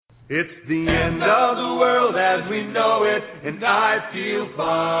It's the end of the world as we know it, and I feel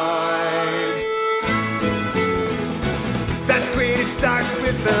fine. That creative starts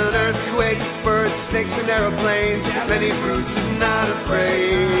with an earthquake, birds, snakes, and aeroplanes. Many fruits and not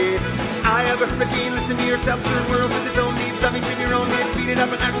afraid. I have a machine, listen to yourself, third world with its own needs. Something in your own head, beat it up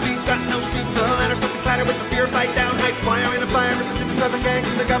and actually got no seats. The ladder, something clatter with the fear, fight down, hide, fire in a fire, Mississippi, Southern gangs,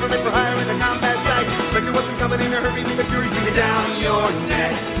 and the government for hire in the combat site. Spectre wasn't coming in a hurry, the fury beat it down your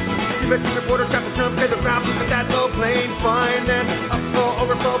neck. Investing reporter, trap the jump, pay the problem with that low plane, fine. Then upfall,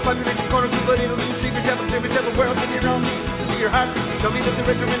 overflow, population corner, but it'll lose, secret devil, world in your own needs. See your heart, tell me that the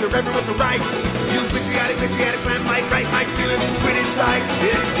rich are in the reverend was the right. You patriotic, plan, fight, right, my feelings, quit inside.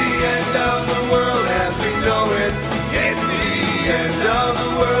 It's the end of the world as we know it. It's the end of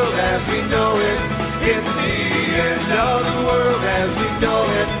the world as we know it. It's the end of the world as we know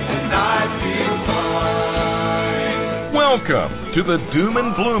it, and I feel fine. Welcome to the Doom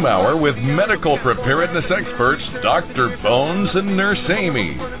and Gloom Hour with medical preparedness experts Dr. Bones and Nurse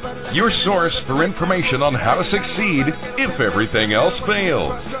Amy. Your source for information on how to succeed if everything else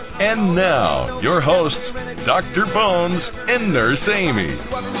fails. And now, your hosts, Dr. Bones and Nurse Amy.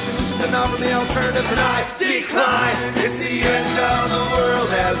 And offer the alternative and I decline. It's the end of the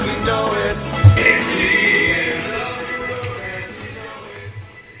world as we know it. It's the end of the world as we know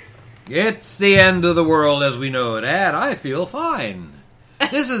it. It's the end of the world as we know it, and I feel fine.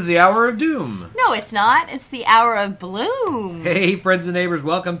 This is the Hour of Doom. No, it's not. It's the Hour of Bloom. Hey, friends and neighbors,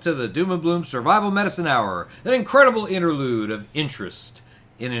 welcome to the Doom and Bloom Survival Medicine Hour, an incredible interlude of interest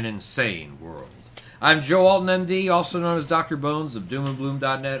in an insane world. I'm Joe Alton, MD, also known as Dr. Bones of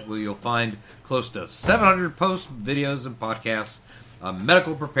doomandbloom.net, where you'll find close to 700 posts, videos, and podcasts on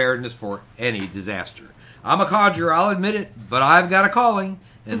medical preparedness for any disaster. I'm a codger, I'll admit it, but I've got a calling,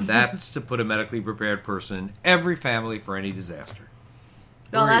 and that's to put a medically prepared person in every family for any disaster.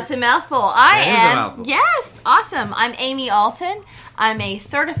 Well, that's a mouthful. I am. Is a mouthful. Yes, awesome. I'm Amy Alton. I'm a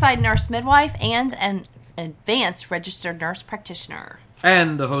certified nurse midwife and an advanced registered nurse practitioner.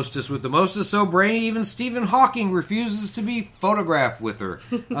 And the hostess with the mostest, so brainy even Stephen Hawking refuses to be photographed with her.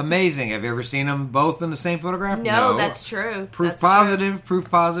 Amazing. Have you ever seen them both in the same photograph? No, that's true. Proof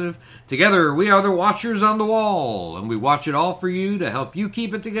positive. Together, we are the watchers on the wall, and we watch it all for you to help you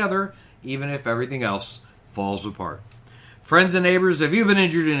keep it together, even if everything else falls apart. Friends and neighbors, have you been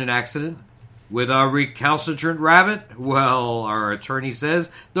injured in an accident? With a recalcitrant rabbit? Well, our attorney says,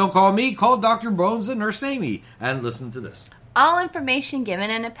 don't call me, call Dr. Bones and Nurse Amy. And listen to this. All information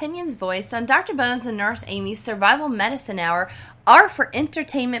given and opinions voiced on Dr. Bones and Nurse Amy's Survival Medicine Hour are for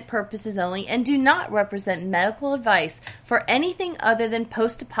entertainment purposes only and do not represent medical advice for anything other than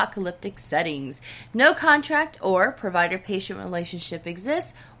post-apocalyptic settings. No contract or provider-patient relationship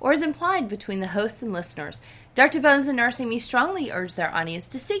exists or is implied between the host and listeners. Dr. Bones and Nurse Amy strongly urge their audience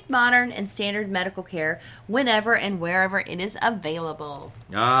to seek modern and standard medical care whenever and wherever it is available.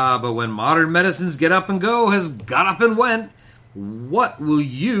 But when modern medicines get up and go has got up and went, what will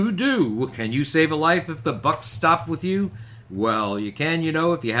you do? Can you save a life if the buck stopped with you? Well, you can,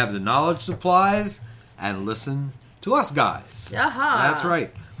 if you have the knowledge supplies and listen to us guys. That's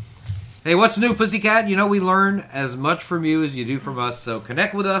right. Hey, what's new, Pussycat? We learn as much from you as you do from us, so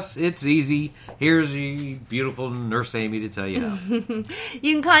connect with us. It's easy. Here's the beautiful Nurse Amy to tell you how.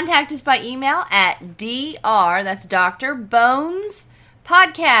 You can contact us by email at that's Dr. Bones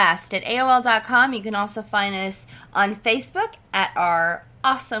Podcast at AOL.com. You can also find us on Facebook at our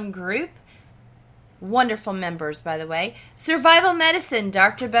awesome group. Wonderful members, by the way. Survival Medicine,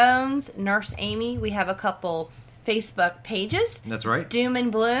 Dr. Bones, Nurse Amy. We have a couple Facebook pages. That's right. Doom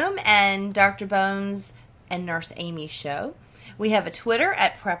and Bloom and Dr. Bones and Nurse Amy Show. We have a Twitter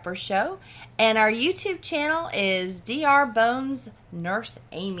at Prepper Show. And our YouTube channel is Dr. Bones Nurse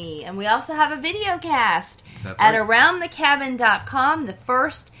Amy. And we also have a video cast at AroundTheCabin.com the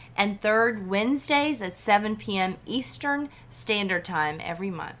first and third Wednesdays at 7 p.m. Eastern Standard Time every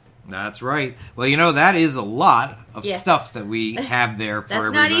month. That's right. Well, that is a lot of stuff that we have there for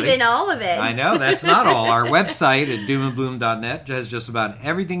everybody. That's not even all of it. I know, that's not all. Our website at doomandbloom.net has just about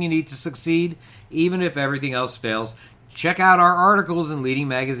everything you need to succeed, even if everything else fails. Check out our articles in leading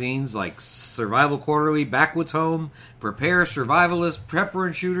magazines like Survival Quarterly, Backwoods Home, Prepare, Survivalist, Prepper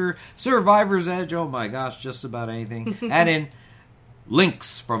and Shooter, Survivor's Edge, oh my gosh, just about anything. And in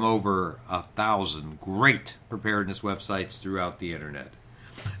links from over 1,000 great preparedness websites throughout the internet.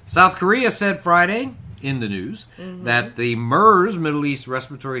 South Korea said Friday in the news that the MERS, Middle East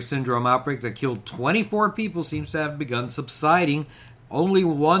Respiratory Syndrome outbreak that killed 24 people seems to have begun subsiding. Only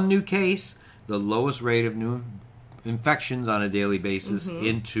one new case, the lowest rate of new infections on a daily basis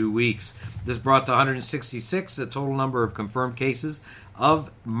in 2 weeks. This brought to 166 the total number of confirmed cases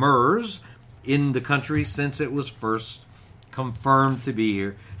of MERS in the country since it was first confirmed to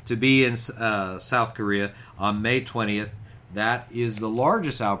be in South Korea on May 20th. That is the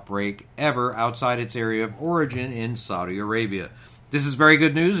largest outbreak ever outside its area of origin in Saudi Arabia. This is very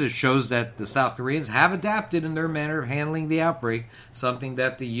good news. It shows that the South Koreans have adapted in their manner of handling the outbreak, something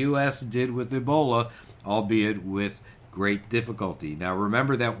that the U.S. did with Ebola, albeit with great difficulty. Now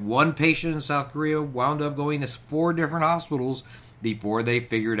remember that one patient in South Korea wound up going to 4 different hospitals before they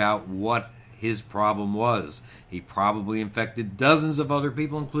figured out what his problem was. He probably infected dozens of other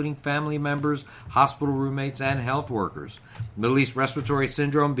people, including family members, hospital roommates, and health workers. Middle East respiratory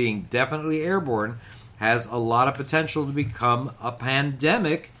syndrome, being definitely airborne, has a lot of potential to become a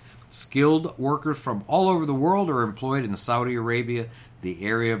pandemic. Skilled workers from all over the world are employed in Saudi Arabia, the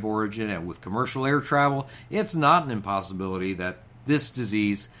area of origin, and with commercial air travel, it's not an impossibility that this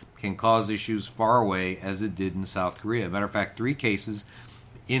disease can cause issues far away as it did in South Korea. Matter of fact, 3 cases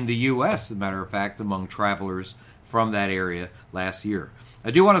in the U.S., as a matter of fact, among travelers from that area last year. I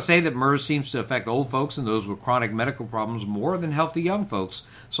do want to say that MERS seems to affect old folks and those with chronic medical problems more than healthy young folks.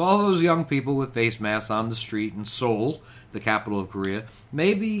 So all those young people with face masks on the street in Seoul, the capital of Korea, it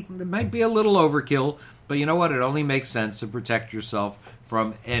might be a little overkill, but you know what? It only makes sense to protect yourself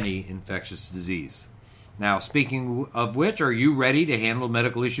from any infectious disease. Now, speaking of which, are you ready to handle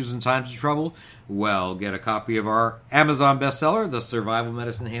medical issues in times of trouble? Well, get a copy of our Amazon bestseller, The Survival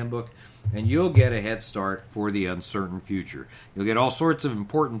Medicine Handbook, and you'll get a head start for the uncertain future. You'll get all sorts of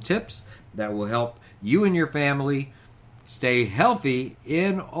important tips that will help you and your family stay healthy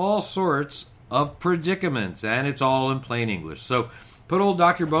in all sorts of predicaments, and it's all in plain English. So put old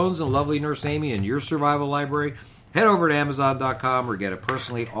Dr. Bones and lovely Nurse Amy in your survival library. Head over to Amazon.com or get a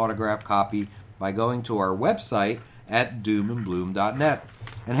personally autographed copy by going to our website at doomandbloom.net.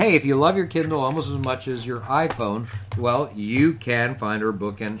 And hey, if you love your Kindle almost as much as your iPhone, well, you can find our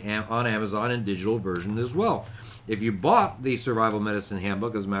book on Amazon in digital version as well. If you bought the Survival Medicine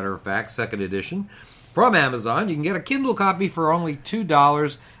Handbook, as a matter of fact, 2nd edition, from Amazon, you can get a Kindle copy for only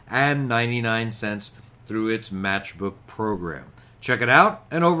 $2.99 through its Matchbook program. Check it out,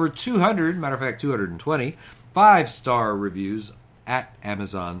 and over 200, matter of fact 220, 5-star reviews at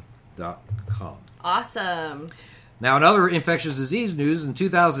Amazon.com. Awesome. Now, in other infectious disease news, in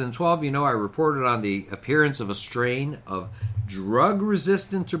 2012, I reported on the appearance of a strain of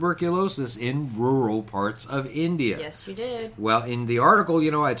drug-resistant tuberculosis in rural parts of India. Yes, you did. Well, in the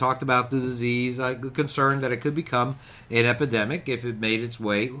article, I talked about the disease, concerned that it could become an epidemic if it made its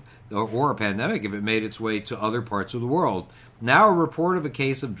way, or a pandemic if it made its way to other parts of the world. Now, a report of a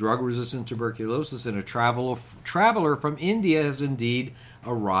case of drug-resistant tuberculosis in a traveler from India has indeed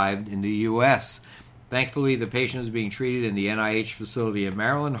arrived in the U.S. Thankfully, the patient is being treated in the NIH facility in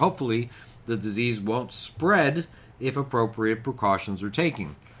Maryland. Hopefully, the disease won't spread if appropriate precautions are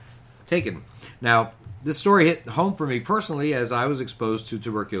taken. Now, this story hit home for me personally as I was exposed to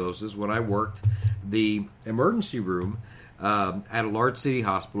tuberculosis when I worked the emergency room at a large city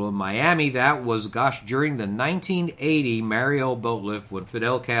hospital in Miami. That was, during the 1980 Mariel boat lift when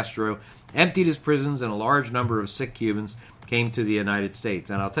Fidel Castro emptied his prisons and a large number of sick Cubans came to the United States.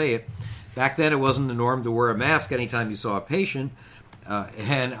 And I'll tell you, back then it wasn't the norm to wear a mask anytime you saw a patient.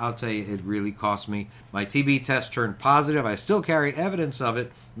 And I'll tell you, it really cost me. My TB test turned positive. I still carry evidence of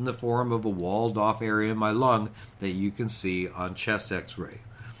it in the form of a walled-off area in my lung that you can see on chest x-ray.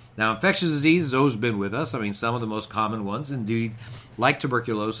 Now, infectious disease has always been with us. Some of the most common ones, indeed, like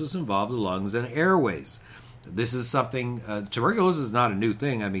tuberculosis, involve the lungs and airways. This is something, tuberculosis is not a new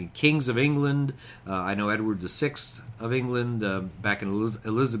thing. Kings of England, I know Edward VI of England, back in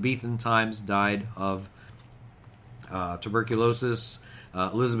Elizabethan times, died of tuberculosis.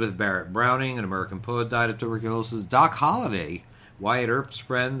 Elizabeth Barrett Browning, an American poet, died of tuberculosis. Doc Holliday, Wyatt Earp's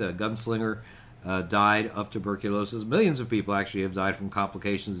friend, a gunslinger, died of tuberculosis. Millions of people actually have died from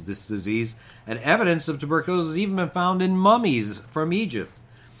complications of this disease, and evidence of tuberculosis has even been found in mummies from Egypt.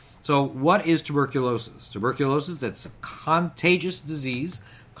 So what is tuberculosis? Tuberculosis, that's a contagious disease.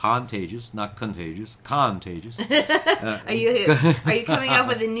 Contagious, not contagious. Contagious. Are you coming up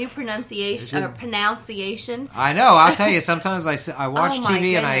with a new pronunciation? I know. I'll tell you. Sometimes I watch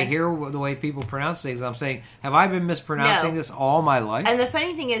TV and I goodness. hear the way people pronounce things. I'm saying, have I been mispronouncing this all my life? And the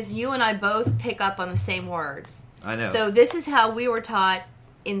funny thing is, you and I both pick up on the same words. I know. So this is how we were taught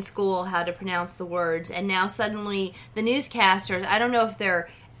in school how to pronounce the words, and now suddenly the newscasters, I don't know if they're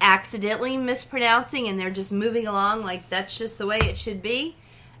accidentally mispronouncing and they're just moving along like that's just the way it should be,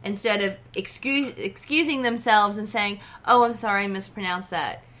 instead of excusing themselves and saying, oh, I'm sorry, I mispronounced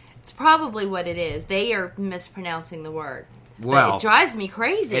that. It's probably what it is. They are mispronouncing the word. Well, it drives me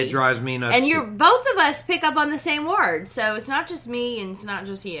crazy. It drives me nuts. And both of us pick up on the same word, so it's not just me and it's not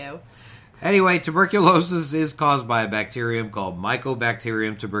just you. Anyway, tuberculosis is caused by a bacterium called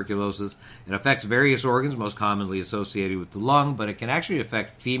Mycobacterium tuberculosis. It affects various organs, most commonly associated with the lung, but it can actually affect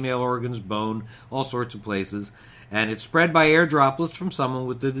female organs, bone, all sorts of places. And it's spread by air droplets from someone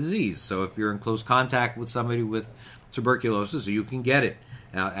with the disease. So if you're in close contact with somebody with tuberculosis, you can get it.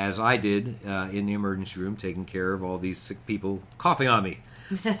 As I did in the emergency room, taking care of all these sick people coughing on me.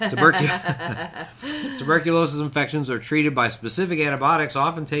 Tuberculosis infections are treated by specific antibiotics,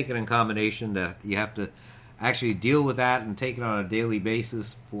 often taken in combination. That you have to actually deal with that and take it on a daily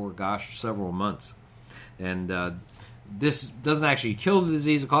basis for, several months. And this doesn't actually kill the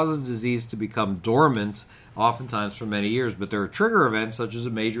disease. It causes the disease to become dormant, oftentimes for many years. But there are trigger events, such as a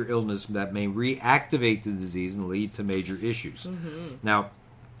major illness, that may reactivate the disease and lead to major issues. Mm-hmm. Now,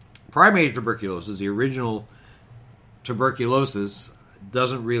 primary tuberculosis, the original tuberculosis,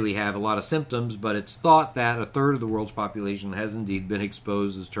 doesn't really have a lot of symptoms, but it's thought that a third of the world's population has indeed been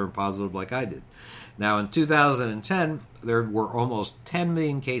exposed as germ-positive like I did. Now, in 2010, there were almost 10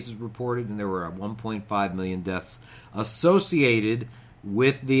 million cases reported, and there were 1.5 million deaths associated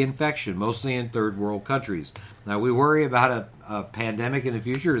with the infection, mostly in third world countries. Now, we worry about a pandemic in the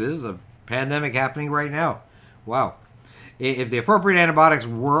future. This is a pandemic happening right now. Wow. If the appropriate antibiotics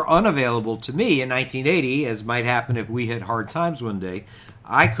were unavailable to me in 1980, as might happen if we hit hard times one day,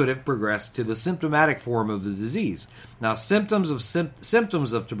 I could have progressed to the symptomatic form of the disease. Now, symptoms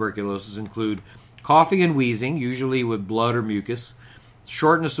of tuberculosis include coughing and wheezing, usually with blood or mucus,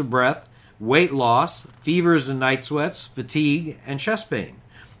 shortness of breath, weight loss, fevers and night sweats, fatigue, and chest pain.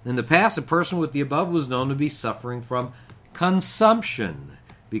 In the past, a person with the above was known to be suffering from consumption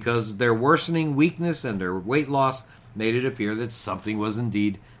because their worsening weakness and their weight loss made it appear that something was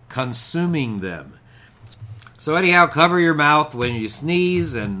indeed consuming them. So anyhow, cover your mouth when you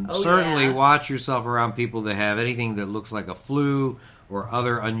sneeze, and certainly watch yourself around people that have anything that looks like a flu or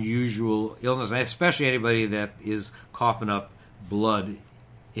other unusual illness, especially anybody that is coughing up blood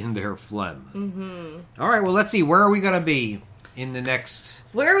in their phlegm. Mm-hmm. All right, well, let's see. Where are we going to be in the next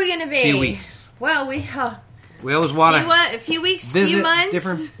few weeks? Well, we always want to a few weeks, visit few months.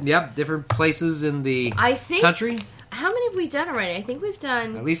 different places in the country. How many have we done already? I think we've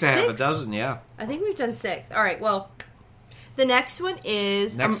done at least 6. half a dozen, yeah. I think we've done 6. All right, well, the next one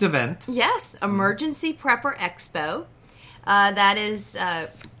is... Next event. Yes, Emergency Prepper Expo. That is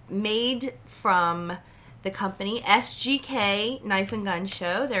made from the company SGK Knife and Gun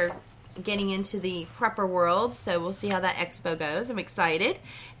Show. They're getting into the prepper world, so we'll see how that expo goes. I'm excited.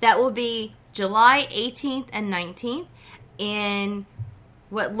 That will be July 18th and 19th in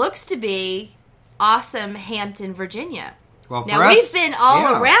what looks to be awesome Hampton, Virginia. Well, now, we've been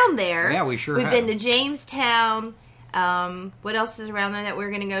all around there. Yeah, we sure have. We've been to Jamestown. What else is around there that we're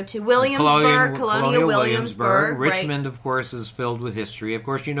going to go to? Williamsburg, Colonial Williamsburg. Richmond, of course, is filled with history. Of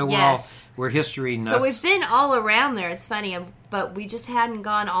course, we're history nuts. So we've been all around there. It's funny, but we just hadn't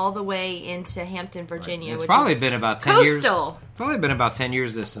gone all the way into Hampton, Virginia. Right. It's probably been about 10 years. Coastal. Probably been about 10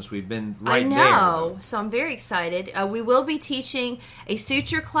 years since we've been right there. I know. So I'm very excited. We will be teaching a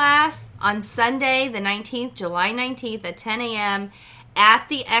suture class on Sunday, the 19th, July 19th at 10 a.m. at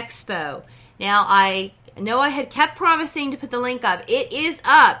the expo. Now, I know I had kept promising to put the link up. It is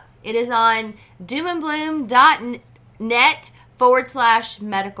up. It is on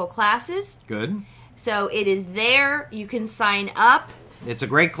doomandbloom.net/medical classes. Good. So it is there. You can sign up. It's a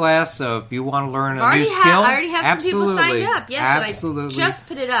great class, so if you want to learn a new skill, I already have some people signed up. Yes, absolutely. I just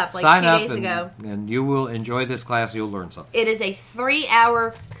put it up Sign 2 up days ago. And you will enjoy this class. You'll learn something. It is a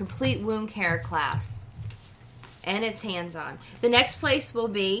 3-hour complete wound care class, and it's hands-on. The next place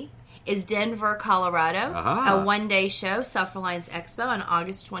is Denver, Colorado, a one-day show, Self-Reliance Expo, on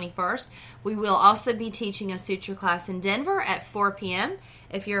August 21st. We will also be teaching a suture class in Denver at 4 p.m.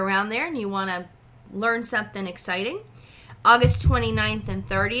 if you're around there and you want to learn something exciting. August 29th and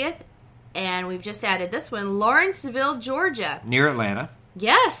 30th, and we've just added this one, Lawrenceville, Georgia. Near Atlanta.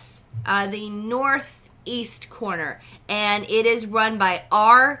 Yes, the northeast corner. And it is run by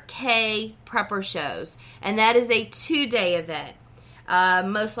RK Prepper Shows, and that is a 2-day event.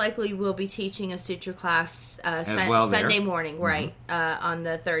 Most likely we'll be teaching a suture class Sunday morning, right, on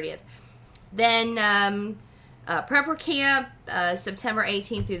the 30th. Then Prepper Camp, September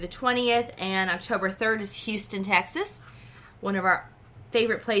 18th through the 20th, and October 3rd is Houston, Texas, one of our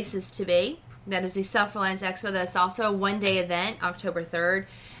favorite places to be. That is the Self-Reliance Expo. That's also a one-day event, October 3rd.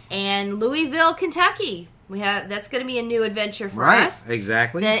 And Louisville, Kentucky. That's going to be a new adventure for us. Right,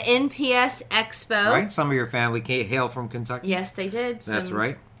 exactly. The NPS Expo. Right, some of your family hail from Kentucky. Yes, they did. That's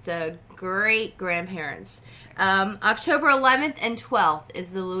right. the great-grandparents. October 11th and 12th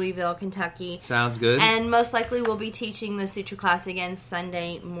is the Louisville, Kentucky. Sounds good. And most likely we'll be teaching the Suture class again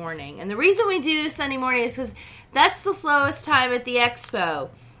Sunday morning. And the reason we do Sunday morning is because that's the slowest time at the expo.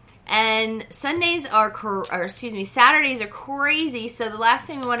 And Saturdays are crazy, so the last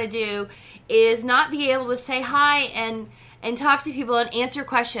thing we want to do is not be able to say hi and talk to people and answer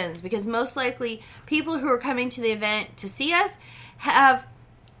questions, because most likely people who are coming to the event to see us have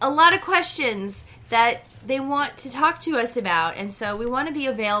a lot of questions that they want to talk to us about, and so we want to be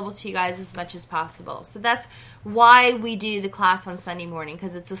available to you guys as much as possible. So that's why we do the class on Sunday morning,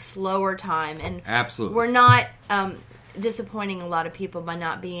 because it's a slower time, and absolutely, we're not disappointing a lot of people by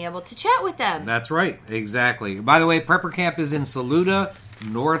not being able to chat with them. That's right, exactly. By the way, Prepper Camp is in Saluda,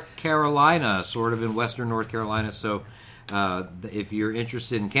 North Carolina, sort of in western North Carolina, so if you're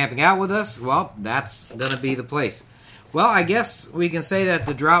interested in camping out with us, well, that's going to be the place. Well, I guess we can say that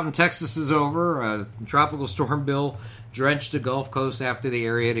the drought in Texas is over. Tropical Storm Bill drenched the Gulf Coast after the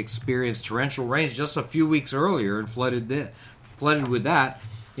area had experienced torrential rains just a few weeks earlier and flooded with that.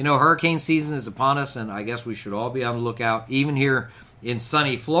 You know, hurricane season is upon us, and I guess we should all be on the lookout. Even here in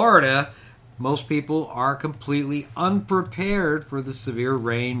sunny Florida, most people are completely unprepared for the severe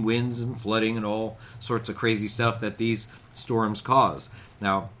rain, winds, and flooding and all sorts of crazy stuff that these storms cause.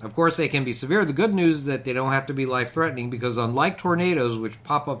 Now, of course, they can be severe. The good news is that they don't have to be life-threatening, because unlike tornadoes, which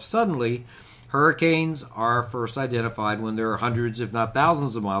pop up suddenly, hurricanes are first identified when they're hundreds, if not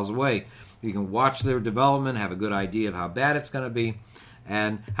thousands of miles away. You can watch their development, have a good idea of how bad it's going to be,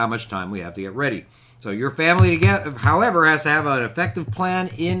 and how much time we have to get ready. So your family, however, has to have an effective plan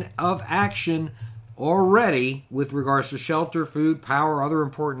of action already with regards to shelter, food, power, other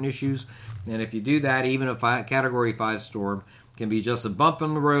important issues. And if you do that, even a Category 5 storm can be just a bump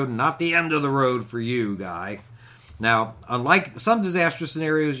in the road, not the end of the road for you, guy. Now, unlike some disaster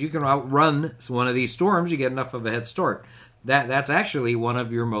scenarios, you can outrun one of these storms. You get enough of a head start. That's actually one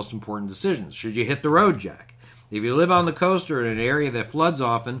of your most important decisions. Should you hit the road, Jack? If you live on the coast or in an area that floods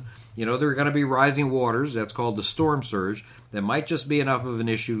often, you know there are going to be rising waters. That's called the storm surge. That might just be enough of an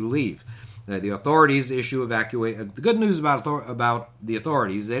issue to leave. The authorities issue evacuate. The good news about the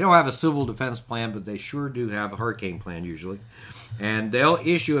authorities, they don't have a civil defense plan, but they sure do have a hurricane plan usually. And they'll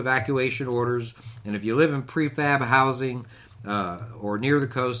issue evacuation orders. And if you live in prefab housing or near the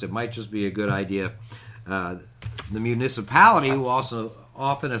coast, it might just be a good idea. The municipality will also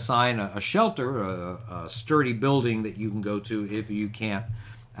often assign a shelter, a sturdy building that you can go to if you can't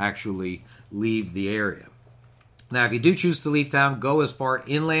actually leave the area. Now, if you do choose to leave town, go as far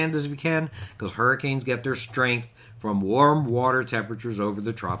inland as you can, because hurricanes get their strength from warm water temperatures over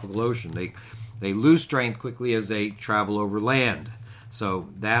the tropical ocean. They lose strength quickly as they travel over land. So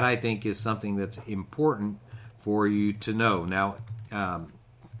that, I think, is something that's important for you to know. Now,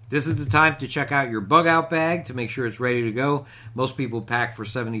 this is the time to check out your bug-out bag to make sure it's ready to go. Most people pack for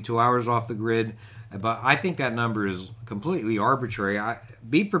 72 hours off the grid, but I think that number is completely arbitrary.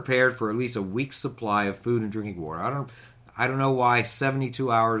 Be prepared for at least a week's supply of food and drinking water. I don't know why 72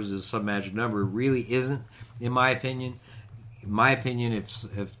 hours is some magic number. It really isn't, in my opinion. In my opinion,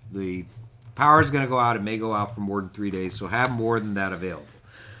 if the power is going to go out, it may go out for more than 3 days, so have more than that available.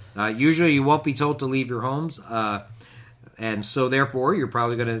 Usually you won't be told to leave your homes, and so therefore you're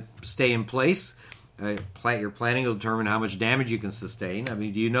probably going to stay in place. Your planning will determine how much damage you can sustain. I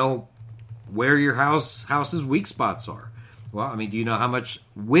mean, do you know where your house's weak spots are? Well, I mean, do you know how much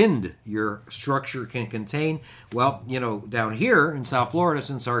wind your structure can contain? Well, you know, down here in South Florida,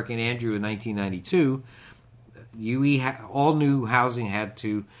 since Hurricane Andrew in 1992, all new housing had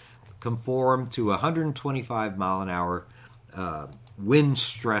to conform to 125 mile an hour wind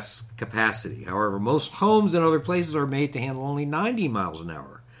stress capacity. However, most homes in other places are made to handle only 90 miles an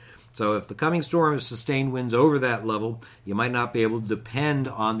hour. So if the coming storm has sustained winds over that level, you might not be able to depend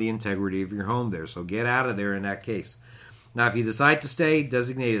on the integrity of your home there. So get out of there in that case. Now, if you decide to stay,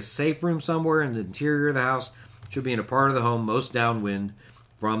 designate a safe room somewhere in the interior of the house. It should be in a part of the home most downwind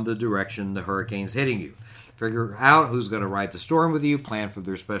from the direction the hurricane's hitting you. Figure out who's going to ride the storm with you. Plan for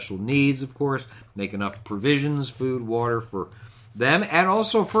their special needs, of course. Make enough provisions, food, water for them, and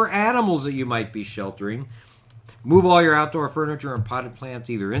also for animals that you might be sheltering. Move all your outdoor furniture and potted plants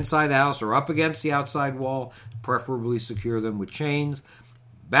either inside the house or up against the outside wall. Preferably secure them with chains.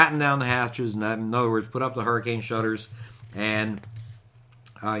 Batten down the hatches. In other words, put up the hurricane shutters. And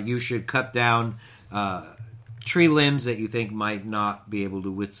you should cut down tree limbs that you think might not be able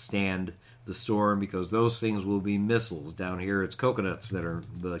to withstand the storm, because those things will be missiles. Down here, it's coconuts that are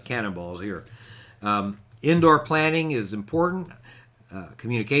the cannonballs here. Indoor planning is important.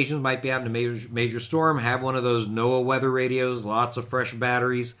 Communications might be out in a major storm. Have one of those NOAA weather radios, lots of fresh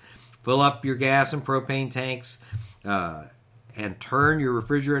batteries. Fill up your gas and propane tanks, and turn your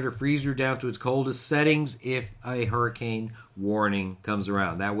refrigerator freezer down to its coldest settings if a hurricane warning comes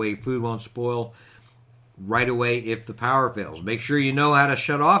around. That way food won't spoil right away if the power fails. Make sure you know how to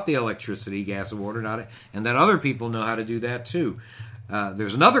shut off the electricity, gas and water, and that other people know how to do that too.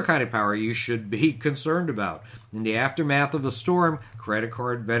 There's another kind of power you should be concerned about. In the aftermath of a storm, credit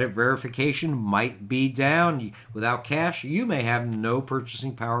card verification might be down. Without cash, you may have no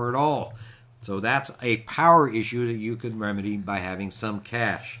purchasing power at all. So that's a power issue that you can remedy by having some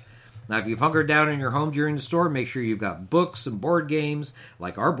cash. Now, if you've hunkered down in your home during the storm, make sure you've got books and board games,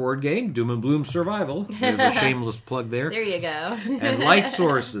 like our board game, Doom and Bloom Survival. There's a shameless plug there. There you go. And light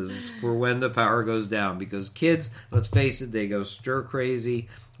sources for when the power goes down. Because kids, let's face it, they go stir crazy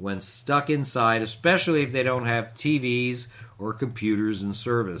when stuck inside, especially if they don't have TVs or computers in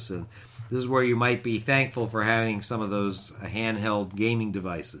service. And this is where you might be thankful for having some of those handheld gaming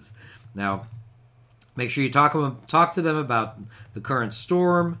devices. Now, make sure you talk to them about the current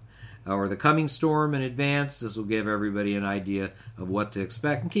storm or the coming storm in advance. This will give everybody an idea of what to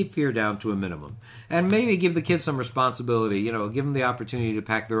expect and keep fear down to a minimum. And maybe give the kids some responsibility. Give them the opportunity to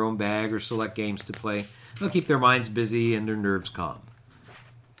pack their own bag or select games to play. They'll keep their minds busy and their nerves calm.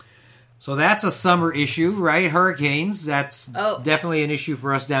 So that's a summer issue, right? Hurricanes. That's definitely an issue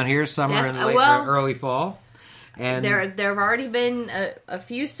for us down here. Summer and early fall. And there have already been a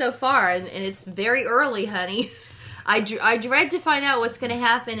few so far, and it's very early, honey. I dread to find out what's going to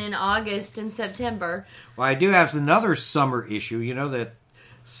happen in August and September. Well, I do have another summer issue. That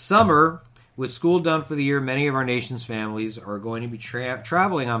summer, with school done for the year, many of our nation's families are going to be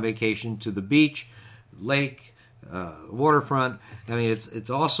traveling on vacation to the beach, lake, waterfront. I mean, it's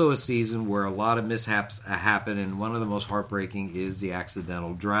also a season where a lot of mishaps happen, and one of the most heartbreaking is the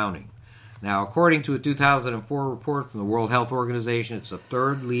accidental drowning. Now, according to a 2004 report from the World Health Organization, it's the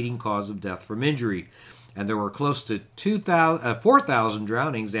third leading cause of death from injury. And there were close to 4,000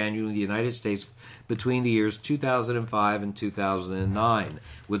 drownings annually in the United States between the years 2005 and 2009,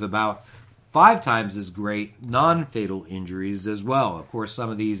 with about 5 times as great non-fatal injuries as well. Of course, some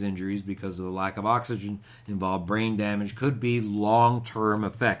of these injuries, because of the lack of oxygen involved, brain damage, could be long-term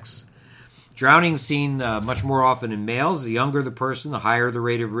effects. Drowning is seen much more often in males. The younger the person, the higher the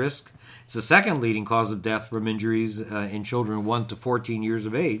rate of risk. It's the second leading cause of death from injuries in children 1 to 14 years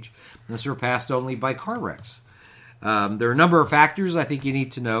of age, and surpassed only by car wrecks. There are a number of factors I think you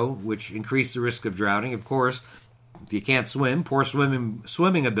need to know which increase the risk of drowning. Of course, if you can't swim, poor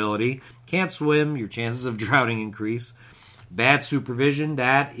swimming ability, can't swim, your chances of drowning increase. Bad supervision,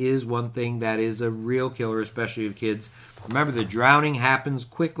 that is one thing that is a real killer, especially of kids. Remember that drowning happens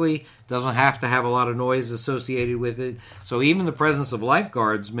quickly, doesn't have to have a lot of noise associated with it. So even the presence of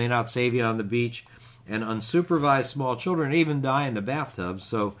lifeguards may not save you on the beach. And unsupervised small children even die in the bathtub.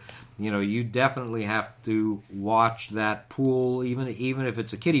 So, you definitely have to watch that pool, even if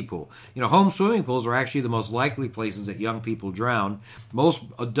it's a kiddie pool. Home swimming pools are actually the most likely places that young people drown. Most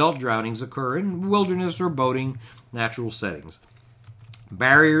adult drownings occur in wilderness or boating natural settings.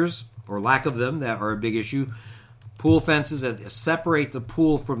 Barriers, or lack of them, that are a big issue. Pool fences that separate the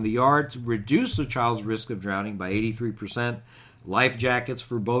pool from the yard to reduce the child's risk of drowning by 83%. Life jackets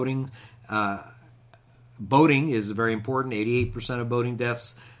for boating. Boating is very important. 88% of boating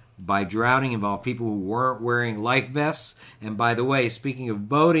deaths by drowning involve people who weren't wearing life vests. And by the way, speaking of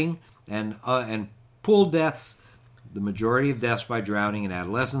boating and pool deaths, the majority of deaths by drowning in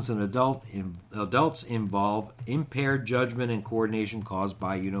adolescents and adults involve impaired judgment and coordination caused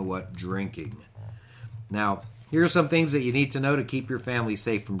by, drinking. Now, here are some things that you need to know to keep your family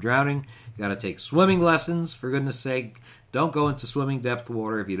safe from drowning. You got to take swimming lessons, for goodness sake. Don't go into swimming depth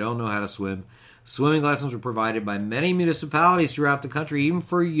water if you don't know how to swim. Swimming lessons are provided by many municipalities throughout the country, even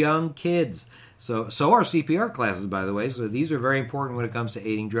for young kids. So are CPR classes, by the way. So these are very important when it comes to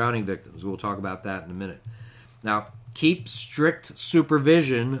aiding drowning victims. We'll talk about that in a minute. Now, keep strict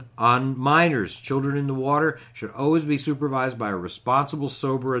supervision on minors. Children in the water should always be supervised by a responsible,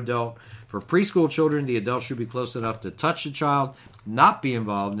 sober adult. For preschool children, the adult should be close enough to touch the child, not be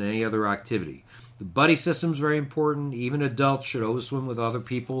involved in any other activity. The buddy system is very important. Even adults should always swim with other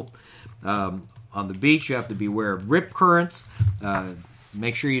people. On the beach, you have to be aware of rip currents.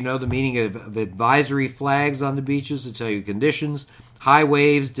 Make sure you know the meaning of advisory flags on the beaches to tell you conditions. High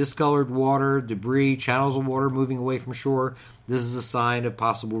waves, discolored water, debris, channels of water moving away from shore. This is a sign of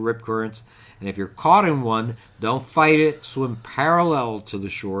possible rip currents. And if you're caught in one, don't fight it. Swim parallel to the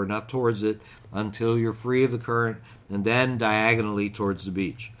shore, not towards it, until you're free of the current, and then diagonally towards the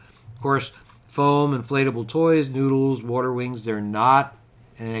beach. Of course, Foam, inflatable toys, noodles, water wings, they're not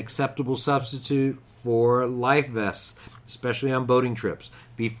an acceptable substitute for life vests, especially on boating trips.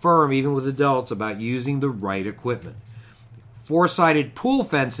 Be firm, even with adults, about using the right equipment. Four-sided pool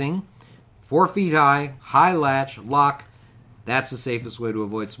fencing, 4 feet high, high latch, lock. That's the safest way to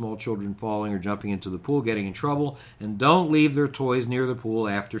avoid small children falling or jumping into the pool, getting in trouble. And don't leave their toys near the pool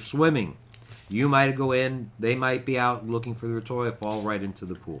after swimming. You might go in, they might be out looking for their toy, fall right into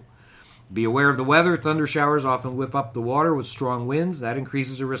the pool. Be aware of the weather. Thunder showers often whip up the water with strong winds. That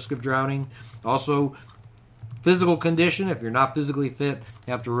increases the risk of drowning. Also, physical condition. If you're not physically fit,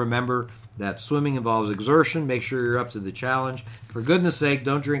 you have to remember that swimming involves exertion. Make sure you're up to the challenge. For goodness sake,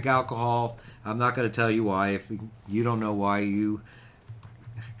 don't drink alcohol. I'm not going to tell you why. If you don't know why, you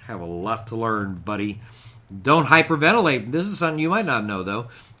have a lot to learn, buddy. Don't hyperventilate. This is something you might not know, though.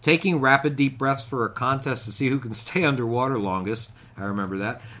 Taking rapid deep breaths for a contest to see who can stay underwater longest, I remember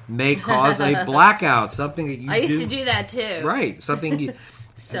that, may cause a blackout. Something that you I used to do that, too. Right. Something you...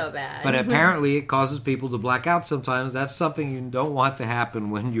 So bad. But apparently it causes people to black out sometimes. That's something you don't want to happen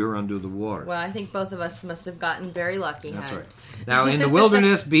when you're under the water. Well, I think both of us must have gotten very lucky. That's right. Now, in the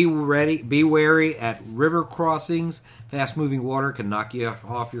wilderness, be wary at river crossings. Fast-moving water can knock you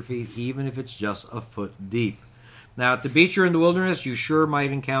off your feet, even if it's just a foot deep. Now, at the beach or in the wilderness, you sure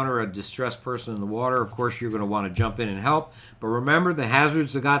might encounter a distressed person in the water. Of course, you're going to want to jump in and help. But remember, the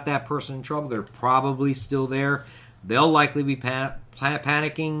hazards that got that person in trouble, they're probably still there. They'll likely be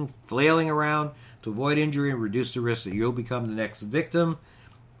panicking, flailing around. To avoid injury and reduce the risk that you'll become the next victim,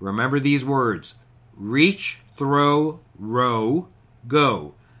 remember these words. Reach, throw, row,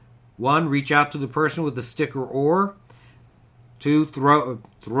 go. 1, reach out to the person with a stick or oar. 2,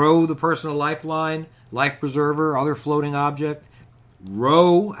 throw the person a lifeline, life preserver, other floating object.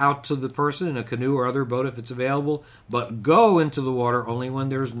 Row out to the person in a canoe or other boat if it's available, but go into the water only when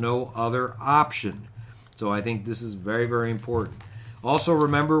there's no other option. So I think this is very, very important. Also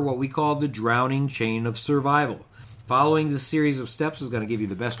remember what we call the drowning chain of survival. Following this series of steps is going to give you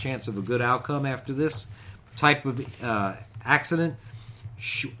the best chance of a good outcome after this type of accident.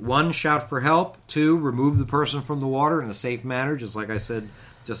 1, shout for help. 2, remove the person from the water in a safe manner, just like I said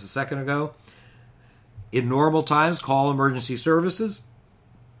just a second ago. In normal times, call emergency services.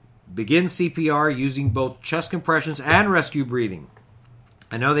 Begin CPR using both chest compressions and rescue breathing.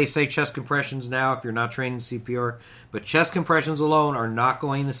 I know they say chest compressions now if you're not trained in CPR, but chest compressions alone are not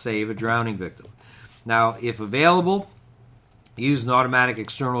going to save a drowning victim. Now, if available, use an automatic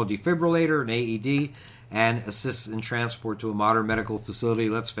external defibrillator, an AED, and assist in transport to a modern medical facility.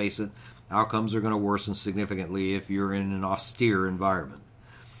 Let's face it, outcomes are going to worsen significantly if you're in an austere environment.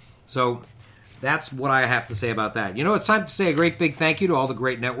 So that's what I have to say about that. You know, it's time to say a great big thank you to all the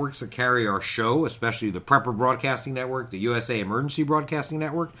great networks that carry our show, especially the Prepper Broadcasting Network, the USA Emergency Broadcasting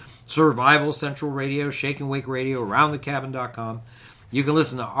Network, Survival Central Radio, Shake and Wake Radio, AroundTheCabin.com. You can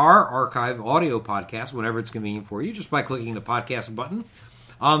listen to our archive audio podcast whenever it's convenient for you just by clicking the podcast button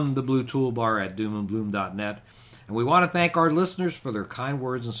on the blue toolbar at doomandbloom.net. And we want to thank our listeners for their kind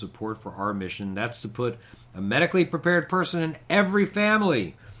words and support for our mission. That's to put a medically prepared person in every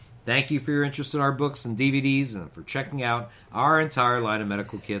family. Thank you for your interest in our books and DVDs and for checking out our entire line of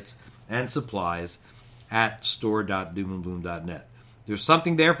medical kits and supplies at store.doomandbloom.net. There's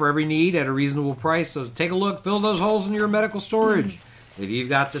something there for every need at a reasonable price, so take a look. Fill those holes in your medical storage. If you've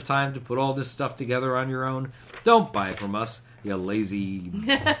got the time to put all this stuff together on your own, don't buy it from us, you lazy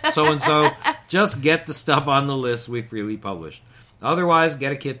so-and-so. Just get the stuff on the list we freely publish. Otherwise,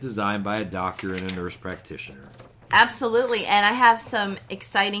 get a kit designed by a doctor and a nurse practitioner. Absolutely, and I have some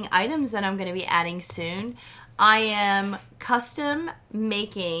exciting items that I'm going to be adding soon. I am custom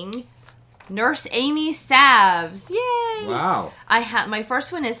making Nurse Amy salves. Yay! Wow. My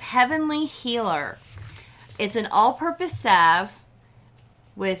first one is Heavenly Healer. It's an all-purpose salve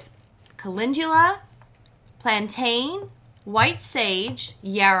with calendula, plantain, white sage,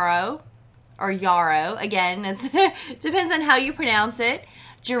 yarrow, again, it depends on how you pronounce it,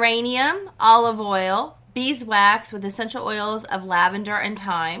 geranium, olive oil, beeswax with essential oils of lavender and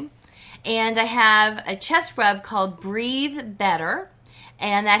thyme. And I have a chest rub called Breathe Better,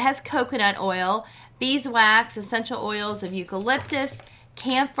 and that has coconut oil, beeswax, essential oils of eucalyptus,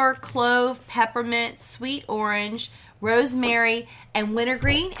 camphor, clove, peppermint, sweet orange, rosemary, and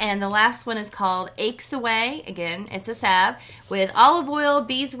wintergreen. And the last one is called Aches Away. Again, it's a salve with olive oil,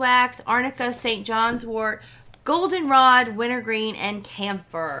 beeswax, arnica, St. John's wort, goldenrod, wintergreen, and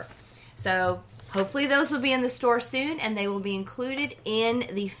camphor. So hopefully those will be in the store soon, and they will be included in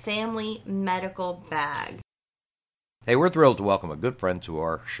the family medical bag. Hey, we're thrilled to welcome a good friend to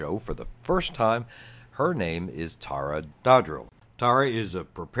our show for the first time. Her name is Tara Dodrill. Tara is a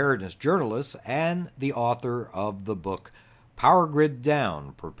preparedness journalist and the author of the book Power Grid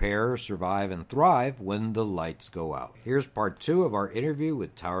Down, Prepare, Survive, and Thrive When the Lights Go Out. Here's part 2 of our interview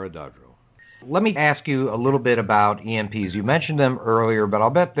with Tara Dodrill. Let me ask you a little bit about EMPs. You mentioned them earlier, but I'll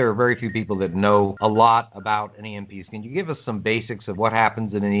bet there are very few people that know a lot about an EMP. Can you give us some basics of what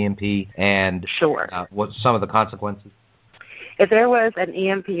happens in an EMP and what some of the consequences? If there was an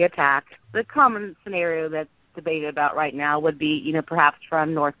EMP attack, the common scenario that's debated about right now would be, perhaps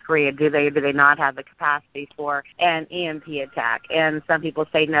from North Korea. Do they not have the capacity for an EMP attack? And some people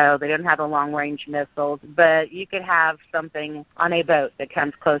say no, they don't have the long-range missiles, but you could have something on a boat that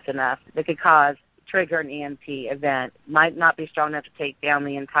comes close enough that could trigger an EMP event. Might not be strong enough to take down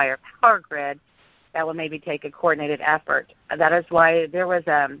the entire power grid. That would maybe take a coordinated effort. That is why there was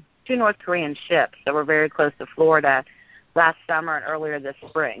 2 North Korean ships that were very close to Florida last summer and earlier this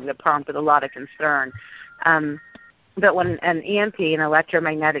spring that prompted a lot of concern. But when an EMP, an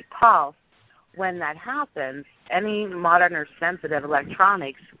electromagnetic pulse, when that happens, any modern or sensitive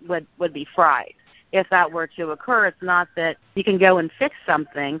electronics would be fried. If that were to occur, it's not that you can go and fix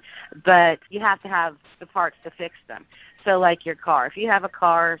something, but you have to have the parts to fix them. So like your car. If you have a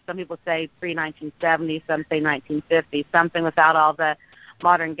car, some people say pre-1970, some say 1950, something without all the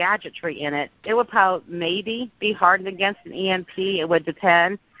modern gadgetry in it, it would probably maybe be hardened against an EMP. It would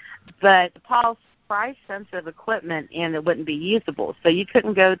depend. But the pulse price-sensitive equipment, and it wouldn't be usable. So you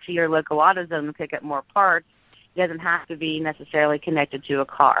couldn't go to your local AutoZone and pick up more parts. It doesn't have to be necessarily connected to a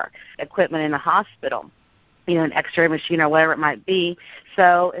car. Equipment in a hospital, an X-ray machine or whatever it might be.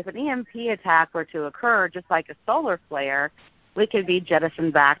 So if an EMP attack were to occur, just like a solar flare, we could be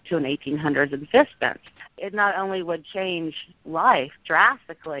jettisoned back to an 1800s existence. It not only would change life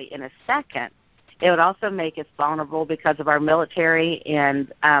drastically in a second, it would also make us vulnerable because of our military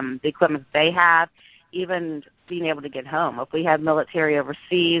and the equipment they have, even being able to get home. If we have military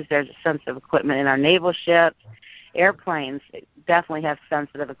overseas, there's sensitive equipment in our naval ships. Airplanes definitely have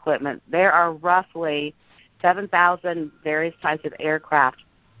sensitive equipment. There are roughly 7,000 various types of aircraft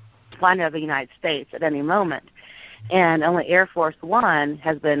flying over the United States at any moment, and only Air Force One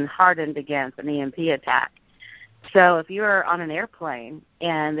has been hardened against an EMP attack. So if you're on an airplane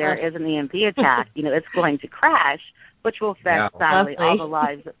and there is an EMP attack, it's going to crash, which will affect sadly all the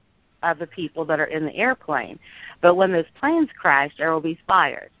lives of the people that are in the airplane. But when those planes crash, there will be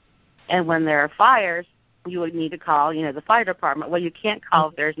fires. And when there are fires, you would need to call, the fire department. Well, you can't call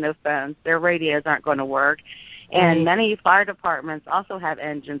if there's no phones. Their radios aren't going to work. And many fire departments also have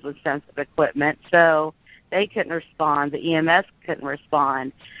engines with sensitive equipment, so they couldn't respond. The EMS couldn't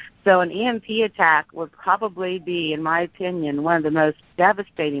respond. So an EMP attack would probably be, in my opinion, one of the most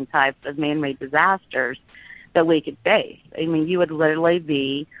devastating types of man-made disasters that we could face. I mean, you would literally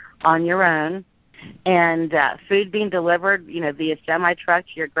be on your own, and food being delivered, via semi-truck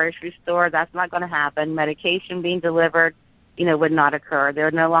to your grocery store, that's not going to happen. Medication being delivered, would not occur. There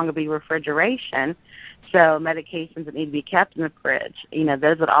would no longer be refrigeration, so medications that need to be kept in the fridge,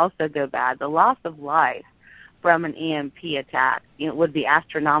 those would also go bad. The loss of life from an EMP attack, would be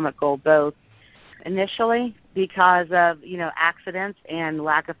astronomical, both initially because of, accidents and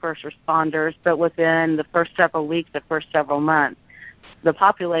lack of first responders, but within the first several weeks, the first several months, the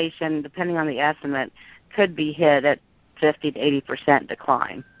population, depending on the estimate, could be hit at 50 to 80%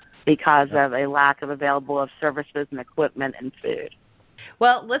 decline because of a lack of available of services and equipment and food.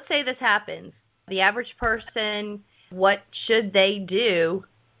 Well, let's say this happens. The average person, what should they do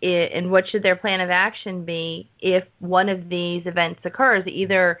and what should their plan of action be if one of these events occurs,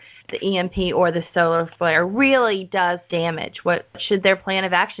 either the EMP or the solar flare really does damage? What should their plan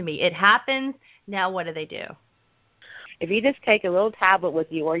of action be? It happens, now what do they do? If you just take a little tablet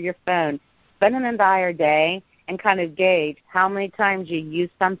with you or your phone, spend an entire day and kind of gauge how many times you use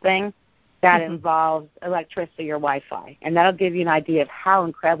something that involves electricity or Wi-Fi, and that'll give you an idea of how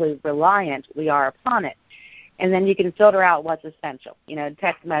incredibly reliant we are upon it. And then you can filter out what's essential.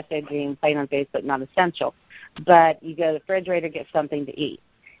 Text messaging, playing on Facebook, not essential. But you go to the refrigerator, get something to eat.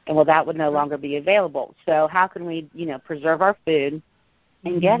 And, that would no longer be available. So how can we, preserve our food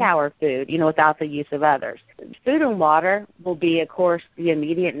and get our food, without the use of others? Food and water will be, of course, the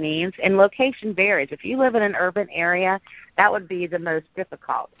immediate needs. And location varies. If you live in an urban area, that would be the most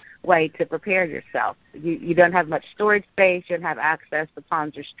difficult way to prepare yourself. You don't have much storage space. You don't have access to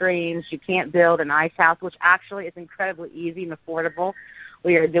ponds or streams. You can't build an ice house, which actually is incredibly easy and affordable.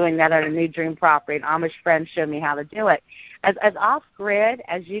 We are doing that at a new dream property. An Amish friend showed me how to do it. As off-grid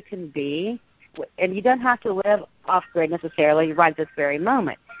as you can be, and you don't have to live off-grid necessarily right this very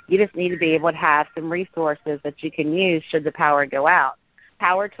moment. You just need to be able to have some resources that you can use should the power go out.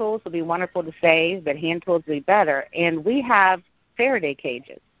 Power tools will be wonderful to save, but hand tools will be better. And we have Faraday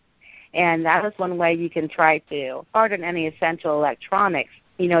cages. And that is one way you can try to harden any essential electronics,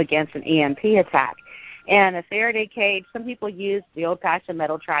 against an EMP attack. And a Faraday cage, some people use the old-fashioned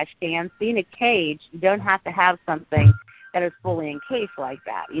metal trash cans. Being a cage, you don't have to have something that is fully encased like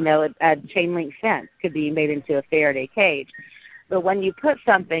that. A chain link fence could be made into a Faraday cage. But when you put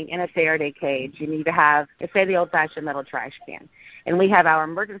something in a Faraday cage, you need to have, say, the old-fashioned metal trash can. And we have our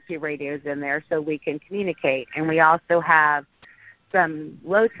emergency radios in there so we can communicate. And we also have some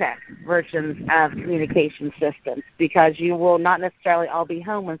low-tech versions of communication systems, because you will not necessarily all be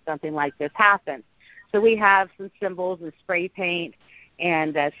home when something like this happens. So we have some symbols and spray paint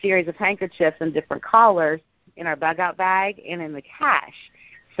and a series of handkerchiefs in different colors in our bug-out bag and in the cache,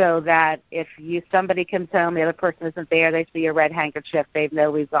 so that if somebody comes home, the other person isn't there, they see a red handkerchief, they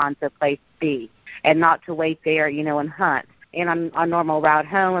know we've gone to place B, and not to wait there, and hunt. And on a normal route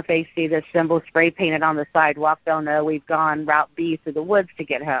home, if they see this symbol spray painted on the sidewalk, they'll know we've gone route B through the woods to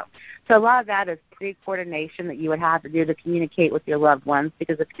get home. So a lot of that is pre-coordination that you would have to do to communicate with your loved ones,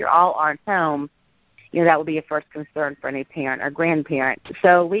 because if you all aren't home, that would be a first concern for any parent or grandparent.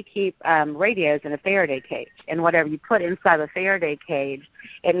 So we keep radios in a Faraday cage, and whatever you put inside the Faraday cage,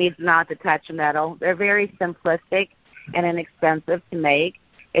 it needs not to touch metal. They're very simplistic and inexpensive to make.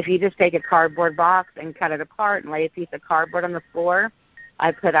 If you just take a cardboard box and cut it apart and lay a piece of cardboard on the floor,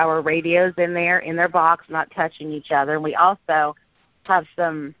 I put our radios in there, in their box, not touching each other. And we also have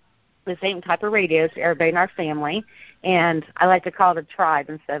the same type of radios for everybody in our family. And I like to call it a tribe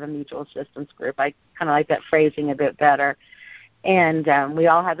instead of a mutual assistance group. I kind of like that phrasing a bit better. And we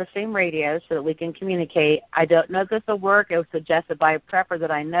all have the same radios so that we can communicate. I don't know if this will work. It was suggested by a prepper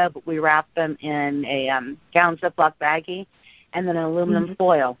that I know, but we wrap them in a gallon Ziploc baggie and then an aluminum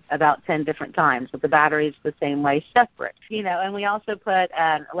foil about 10 different times, with the batteries the same way, separate. And we also put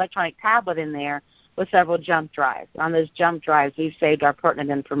an electronic tablet in there with several jump drives. On those jump drives, we've saved our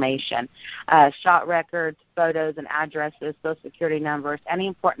pertinent information, shot records, photos and addresses, social security numbers, any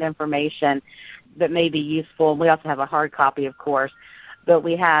important information that may be useful. We also have a hard copy, of course, but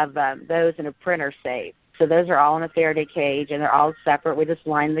we have those in a printer saved. So those are all in a Faraday cage, and they're all separate. We just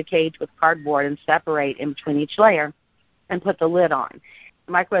line the cage with cardboard and separate in between each layer and put the lid on.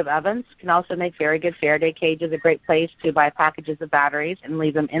 Microwave ovens can also make very good Faraday cages. A great place to buy packages of batteries and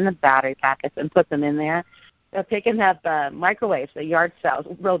leave them in the battery packets and put them in there. Picking up microwaves at yard sales,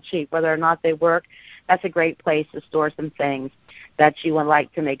 real cheap, whether or not they work, that's a great place to store some things that you would